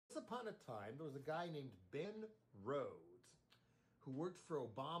upon a time, there was a guy named Ben Rhodes who worked for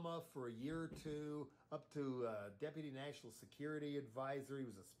Obama for a year or two, up to Deputy National Security Advisor. He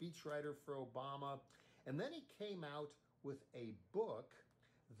was a speechwriter for Obama. And then he came out with a book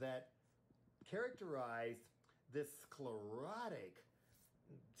that characterized this sclerotic,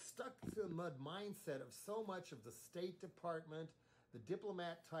 stuck to the mud mindset of so much of the State Department, the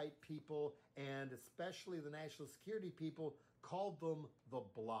diplomat type people, and especially the national security people, called them the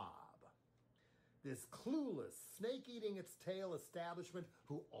blob. This clueless, snake-eating its tail establishment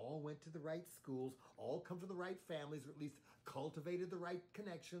who all went to the right schools, all come from the right families, or at least cultivated the right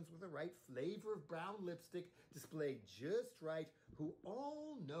connections with the right flavor of brown lipstick, displayed just right, who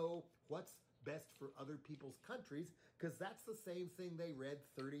all know what's best for other people's countries, because that's the same thing they read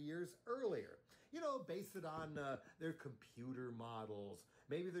 30 years earlier. You know, base it on their computer models.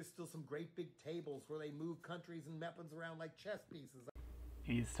 Maybe there's still some great big tables where they move countries and weapons around like chess pieces.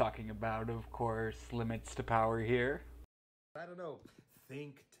 He's talking about, of course, limits to power here. I don't know,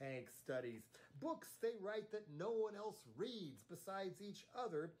 think tank studies, books they write that no one else reads besides each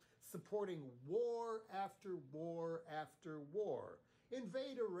other, supporting war after war after war.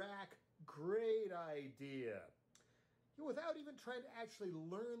 Invade Iraq, great idea. Without even trying to actually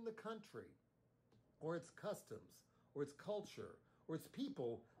learn the country, or its customs, or its culture, or its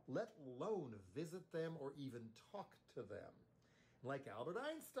people, let alone visit them or even talk to them. Like Albert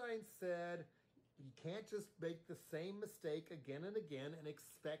Einstein said, you can't just make the same mistake again and again and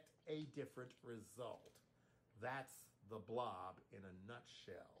expect a different result. That's the blob in a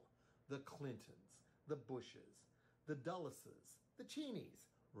nutshell. The Clintons, the Bushes, the Dulleses, the Cheneys,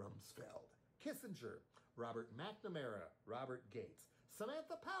 Rumsfeld, Kissinger, Robert McNamara, Robert Gates,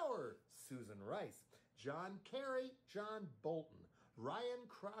 Samantha Power, Susan Rice, John Kerry, John Bolton, Ryan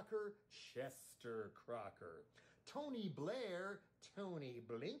Crocker, Chester Crocker, Tony Blair, Tony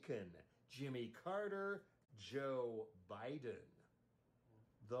Blinken, Jimmy Carter, Joe Biden.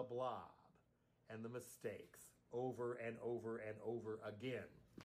 The blob and the mistakes over and over and over again.